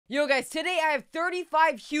Yo guys, today I have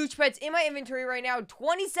 35 huge pets in my inventory right now.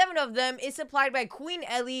 27 of them is supplied by Queen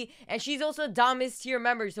Ellie, and she's also a Dominus tier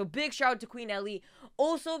member, so big shout out to Queen Ellie.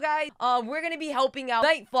 Also guys, we're gonna be helping out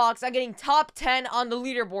NightFoxx on getting top 10 on the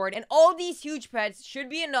leaderboard, and all these huge pets should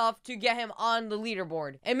be enough to get him on the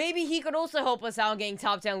leaderboard. And maybe he could also help us out getting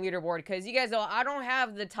top 10 leaderboard, because you guys know I don't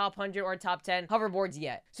have the top 100 or top 10 hoverboards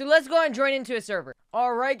yet. So let's go and join into a server.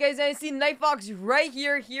 Alright guys, I see NightFoxx right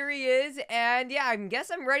here. Here he is, and yeah, I guess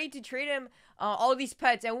I'm ready to trade him all these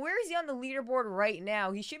pets. And where is he on the leaderboard right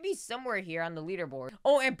now? He should be somewhere here on the leaderboard.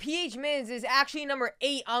 Oh, and PH Mins is actually number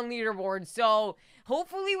 8 on leaderboard, so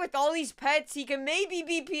hopefully with all these pets, he can maybe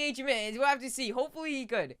beat PH Mins. We'll have to see. Hopefully he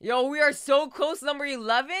could. Yo, we are so close, number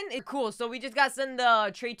 11. It's cool. So we just got to send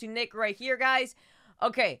the trade to Nick right here, guys.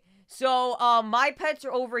 Okay, so my pets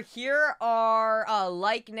are over here are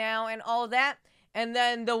like now and all that. And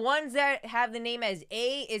then the ones that have the name as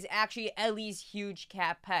A is actually Ellie's huge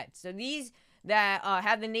cat pet. So these that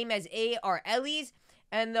have the name as A are Ellie's.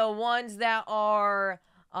 And the ones that are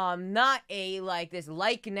not A, like this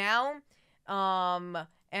like now,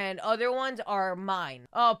 and other ones are mine.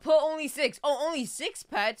 Put only 6. Oh, only 6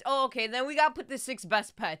 pets? Oh, okay, then we gotta put the 6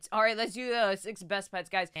 best pets. Alright, let's do the 6 best pets,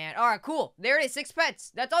 guys. And, alright, cool. There it is, 6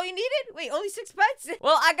 pets. That's all you needed? Wait, only 6 pets?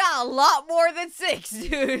 Well, I got a lot more than 6,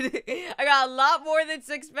 dude. I got a lot more than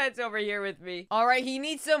 6 pets over here with me. Alright, he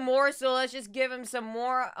needs some more, so let's just give him some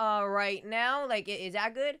more, right now. Like, is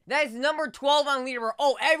that good? That is number 12 on leaderboard.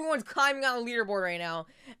 Oh, everyone's climbing on the leaderboard right now.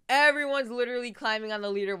 Everyone's literally climbing on the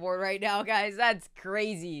leaderboard right now, guys. That's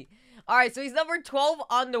crazy. Alright, so he's number 12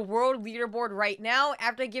 on the world leaderboard right now.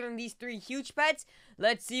 After I give him these 3 huge pets,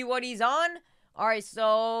 let's see what he's on. Alright,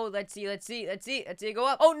 so let's see go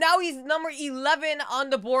up. Oh, now he's number 11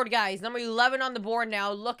 on the board, guys. Number 11 on the board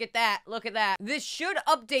now. Look at that. Look at that. This should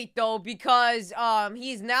update, though, because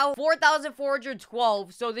he's now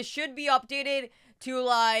 4,412. So this should be updated to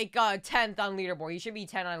like 10th on leaderboard. He should be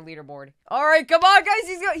 10 on leaderboard. Alright, come on, guys.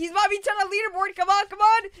 He's about to be 10 on leaderboard. Come on, come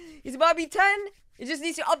on. He's about to be 10. It just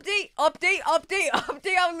needs to update on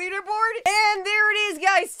leaderboard. And there it is,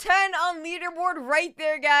 guys. 10 on leaderboard right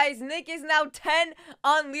there, guys. Nick is now 10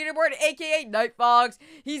 on leaderboard, aka NightFoxx.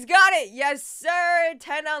 He's got it. Yes, sir.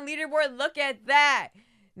 10 on leaderboard. Look at that.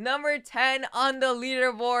 Number 10 on the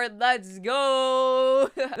leaderboard. Let's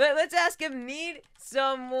go. Let's ask him, need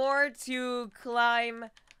some more to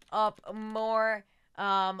climb up more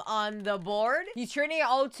on the board. He's turning it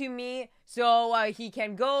all to me so he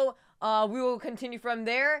can go. We will continue from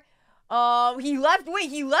there. He left. Wait,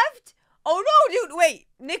 he left? Oh no, dude. Wait,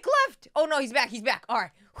 Nick left. Oh no, he's back. He's back. All right.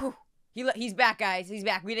 Whew. He's back, guys. He's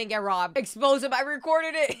back. We didn't get robbed. Expose him. I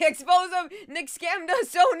recorded it. Expose him. Nick scammed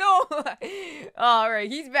us. Oh no. All right.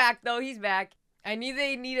 He's back though. He's back.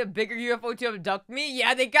 They need a bigger UFO to abduct me.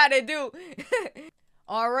 Yeah, they gotta do.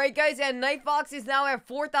 Alright guys, and NightFoxx is now at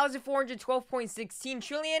 4,412.16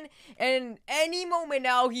 trillion, and any moment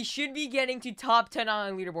now, he should be getting to top 10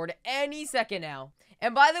 on the leaderboard, any second now.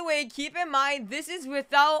 And by the way, keep in mind, this is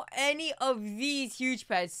without any of these huge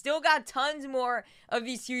pets. Still got tons more of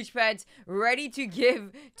these huge pets ready to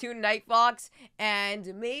give to NightFoxx,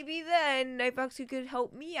 and maybe then NightFoxx could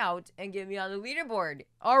help me out and get me on the leaderboard.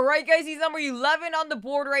 Alright guys, he's number 11 on the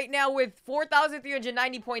board right now with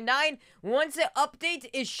 4,390.9. Once it updates,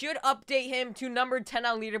 it should update him to number 10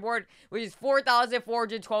 on leaderboard, which is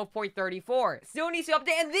 4,412.34. Still needs to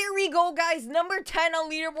update, and there we go, guys. Number 10 on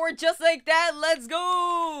leaderboard, just like that. Let's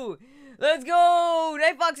go! Let's go!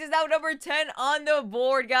 NightFoxx is now number 10 on the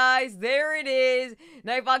board, guys. There it is.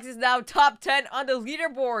 NightFoxx is now top 10 on the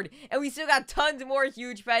leaderboard. And we still got tons more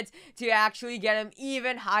huge pets to actually get him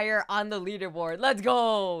even higher on the leaderboard. Let's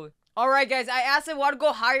go! Alright, guys. I asked him want to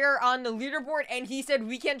go higher on the leaderboard, and he said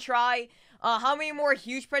we can try. How many more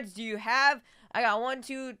huge pets do you have? I got 1,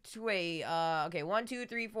 2, 3,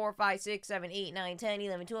 4, 5, 6, 7, 8, 9, 10,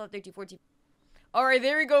 11, 12, 13, 14. Alright,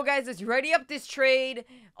 there we go, guys. Let's ready up this trade.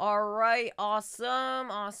 Alright, awesome.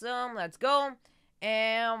 Let's go.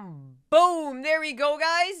 And boom, there we go,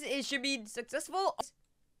 guys. It should be successful.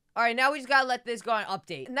 Alright, now we just gotta let this go on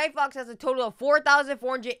update. NightFoxx has a total of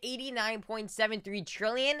 4,489.73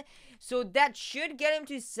 trillion. So that should get him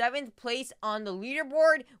to 7th place on the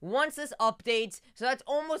leaderboard once this updates. So that's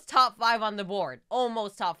almost top 5 on the board.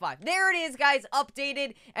 Almost top 5. There it is, guys.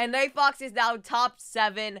 Updated. And NightFoxx is now top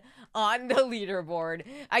 7 on the leaderboard.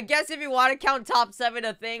 I guess if you want to count top 7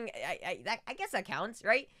 a thing, I guess that counts,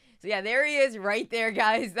 right? So yeah, there he is right there,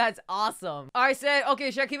 guys. That's awesome. Alright, so,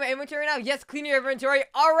 okay, should I keep my inventory now? Yes, clean your inventory.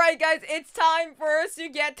 Alright, guys, it's time for us to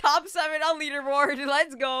get top 7 on leaderboard.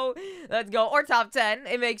 Let's go. Let's go. Or top 10.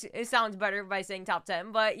 It sounds better by saying top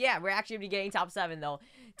 10. But yeah, we're actually going to be getting top 7, though.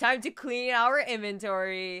 time to clean our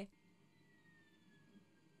inventory.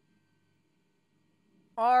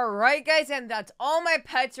 Alright, guys, and that's all my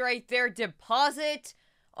pets right there. Deposit.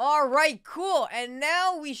 Alright, cool. And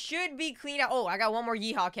now we should be clean out. Oh, I got one more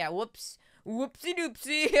yeehaw cat. Whoops. Whoopsie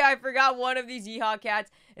doopsie. I forgot one of these yeehaw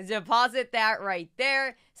cats. Deposit that right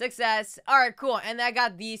there. Success. Alright, cool. And I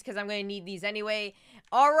got these because I'm going to need these anyway.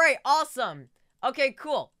 Alright, awesome. Okay,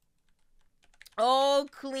 cool. All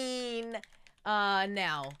clean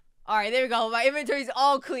now. Alright, there we go. My inventory's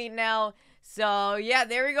all clean now. So, yeah,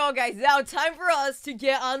 there we go, guys. Now, time for us to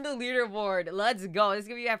get on the leaderboard. Let's go. This is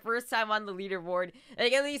going to be our first time on the leaderboard.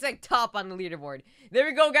 Like, at least, like, top on the leaderboard. There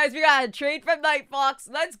we go, guys. We got a trade from NightFoxx.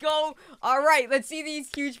 Let's go. All right, let's see these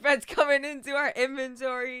huge pets coming into our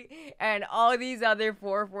inventory. And all these other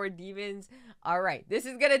 4-4 demons. All right, this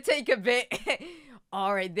is going to take a bit.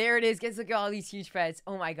 All right, there it is. Guys, look at all these huge pets.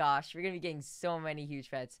 Oh, my gosh. We're going to be getting so many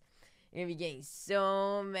huge pets. You're gonna be getting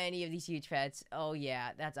so many of these huge pets. Oh yeah,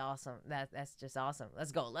 that's awesome. That's just awesome.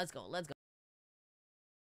 Let's go, let's go, let's go.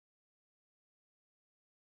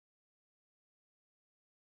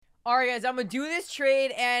 Alright guys, I'm gonna do this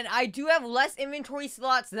trade, and I do have less inventory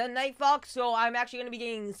slots than NightFoxx, so I'm actually gonna be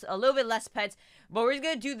getting a little bit less pets. But we're just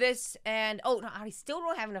gonna do this, and oh no, I still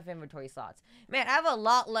don't have enough inventory slots. Man, I have a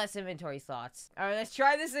lot less inventory slots. Alright, let's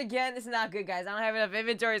try this again. This is not good, guys. I don't have enough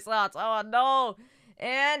inventory slots. Oh no.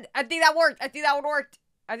 And I think that worked. I think that would work.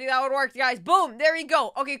 I think that would work, guys. Boom. There we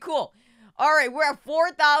go. Okay, cool. All right, we're at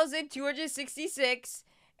 4,266.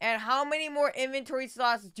 And how many more inventory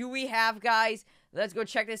slots do we have, guys? Let's go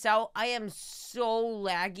check this out. I am so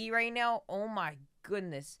laggy right now. Oh, my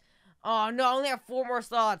goodness. Oh, no. I only have 4 more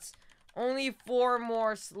slots. Only 4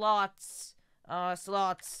 more slots.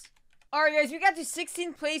 Alright guys, we got to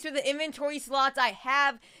 16th place with the inventory slots I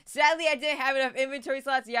have. Sadly, I didn't have enough inventory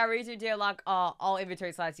slots. Yeah, Razor didn't unlock all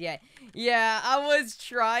inventory slots yet. Yeah, I was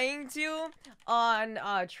trying to on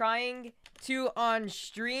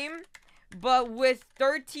stream, but with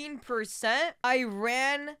 13%, I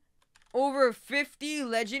ran over 50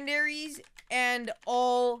 legendaries and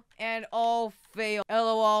all failed.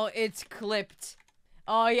 LOL, it's clipped.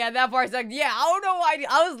 Oh, yeah, that part's like, yeah, I don't know why.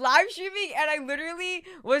 I was live streaming, and I literally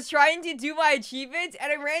was trying to do my achievements,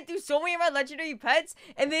 and I ran through so many of my legendary pets,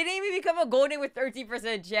 and they didn't even become a golden with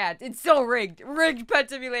 13% chance. It's so rigged. Rigged Pet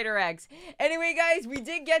Simulator X. Anyway, guys, we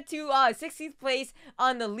did get to 16th place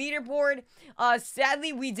on the leaderboard.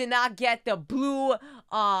 Sadly, we did not get the blue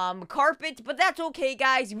carpet, but that's okay,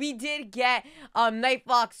 guys. We did get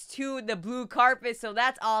NightFoxx to the blue carpet, so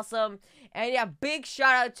that's awesome. And yeah, big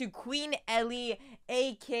shout out to Queen Ellie,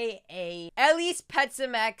 aka Ellie's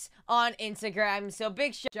PetSimX on Instagram. So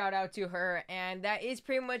big shout out to her. And that is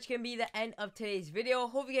pretty much gonna be the end of today's video.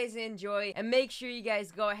 Hope you guys enjoy, and make sure you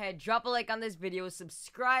guys go ahead, drop a like on this video,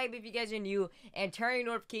 subscribe if you guys are new, and turn on your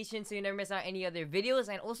notifications so you never miss out any other videos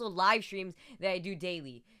and also live streams that I do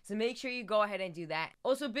daily. So make sure you go ahead and do that.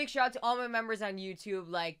 Also, big shout out to all my members on YouTube,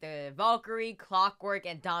 like the Valkyrie, Clockwork,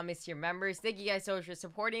 and Damas tier members. Thank you guys so much for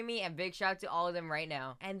supporting me, and big shout out to all of them right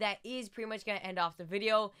now. And that is pretty much gonna end off the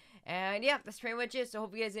video. And yeah, that's pretty much it. So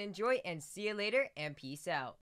hope you guys enjoy, and see you later, and peace out.